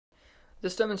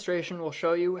This demonstration will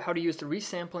show you how to use the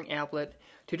resampling applet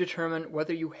to determine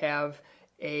whether you have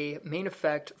a main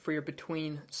effect for your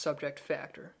between subject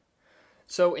factor.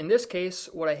 So in this case,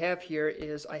 what I have here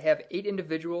is I have 8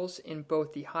 individuals in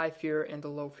both the high fear and the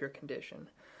low fear condition.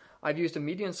 I've used a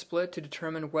median split to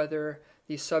determine whether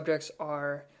these subjects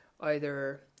are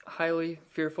either highly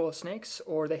fearful of snakes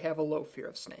or they have a low fear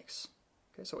of snakes.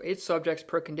 Okay, so 8 subjects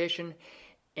per condition,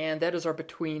 and that is our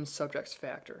between subjects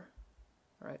factor.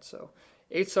 All right, so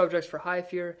 8 subjects for high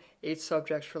fear, 8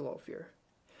 subjects for low fear.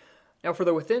 Now for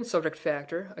the within subject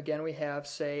factor, again we have,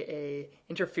 say, a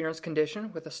interference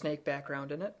condition with a snake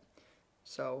background in it.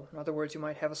 So in other words, you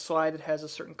might have a slide that has a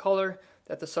certain color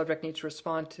that the subject needs to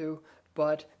respond to,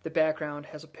 but the background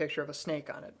has a picture of a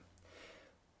snake on it.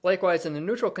 Likewise, in the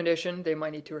neutral condition, they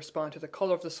might need to respond to the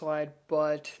color of the slide,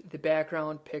 but the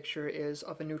background picture is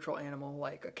of a neutral animal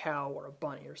like a cow or a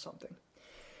bunny or something.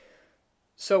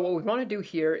 So what we want to do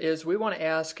here is we want to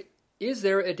ask, is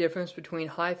there a difference between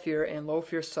high fear and low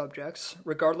fear subjects,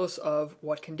 regardless of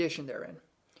what condition they're in?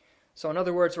 So in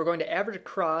other words, we're going to average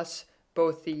across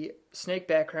both the snake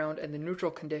background and the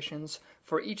neutral conditions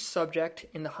for each subject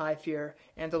in the high fear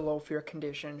and the low fear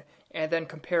condition, and then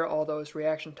compare all those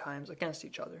reaction times against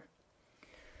each other.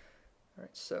 All right,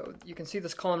 so you can see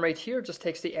this column right here just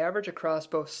takes the average across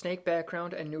both snake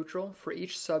background and neutral for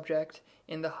each subject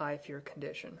in the high fear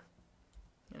condition.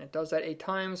 And it does that 8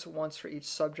 times, once for each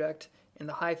subject in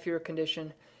the high fear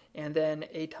condition, and then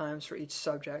 8 times for each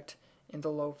subject in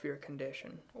the low fear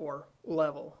condition, or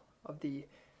level of the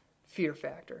fear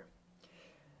factor.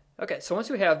 Okay, so once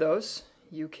you have those,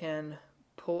 you can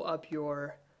pull up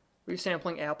your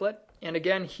resampling applet. And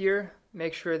again, here,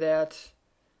 make sure that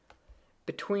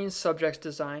between subjects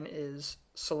design is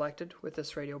selected with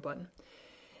this radio button.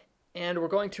 And we're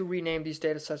going to rename these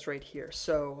data sets right here.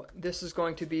 So this is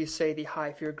going to be, say, the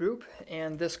high fear group,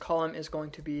 and this column is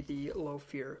going to be the low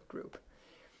fear group.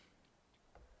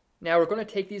 Now we're going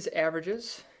to take these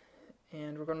averages,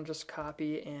 and we're going to just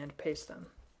copy and paste them.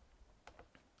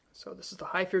 So this is the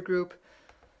high fear group.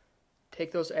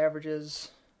 Take those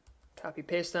averages, copy,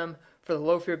 paste them. For the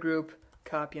low fear group,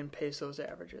 copy and paste those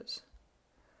averages.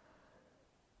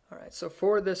 All right, so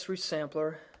for this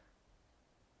resampler,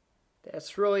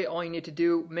 that's really all you need to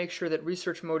do. Make sure that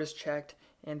research mode is checked,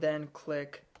 and then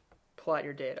click plot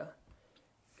your data.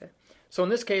 Okay. So in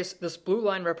this case, this blue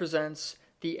line represents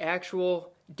the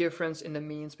actual difference in the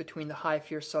means between the high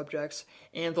fear subjects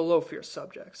and the low fear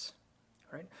subjects.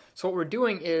 All right. So what we're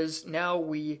doing is now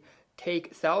we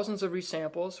take thousands of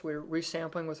resamples. We're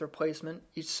resampling with replacement.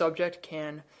 Each subject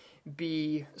can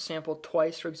be sampled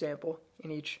twice, for example, in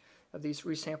each of these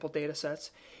resampled data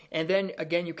sets. And then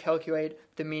again you calculate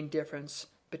the mean difference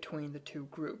between the two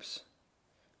groups.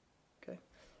 Okay.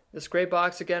 This gray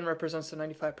box again represents the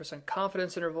 95%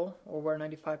 confidence interval, or where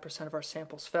 95% of our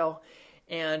samples fell.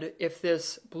 And if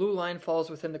this blue line falls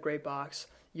within the gray box,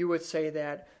 you would say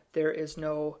that there is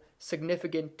no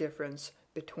significant difference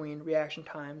between reaction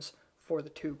times for the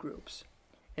two groups.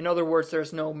 In other words,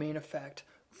 there's no main effect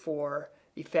for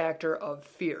the factor of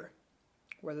fear.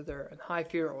 Whether they're in high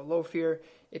fear or low fear,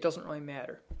 it doesn't really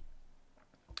matter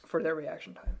for their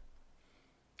reaction time.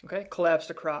 Okay, collapsed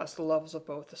across the levels of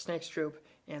both the snakes group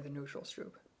and the neutrals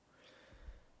group.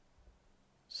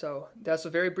 So that's a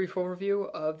very brief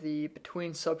overview of the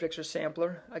between subjects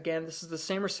resampler. Again, this is the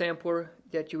same resampler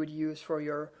that you would use for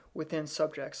your within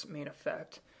subjects main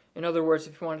effect. In other words,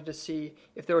 if you wanted to see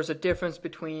if there was a difference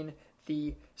between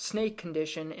the snake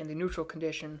condition and the neutral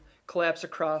condition, collapse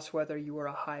across whether you were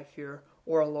a high fear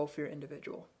or a low fear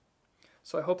individual.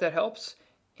 So I hope that helps,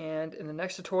 and in the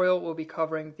next tutorial we'll be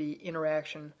covering the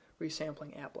interaction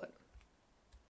resampling applet.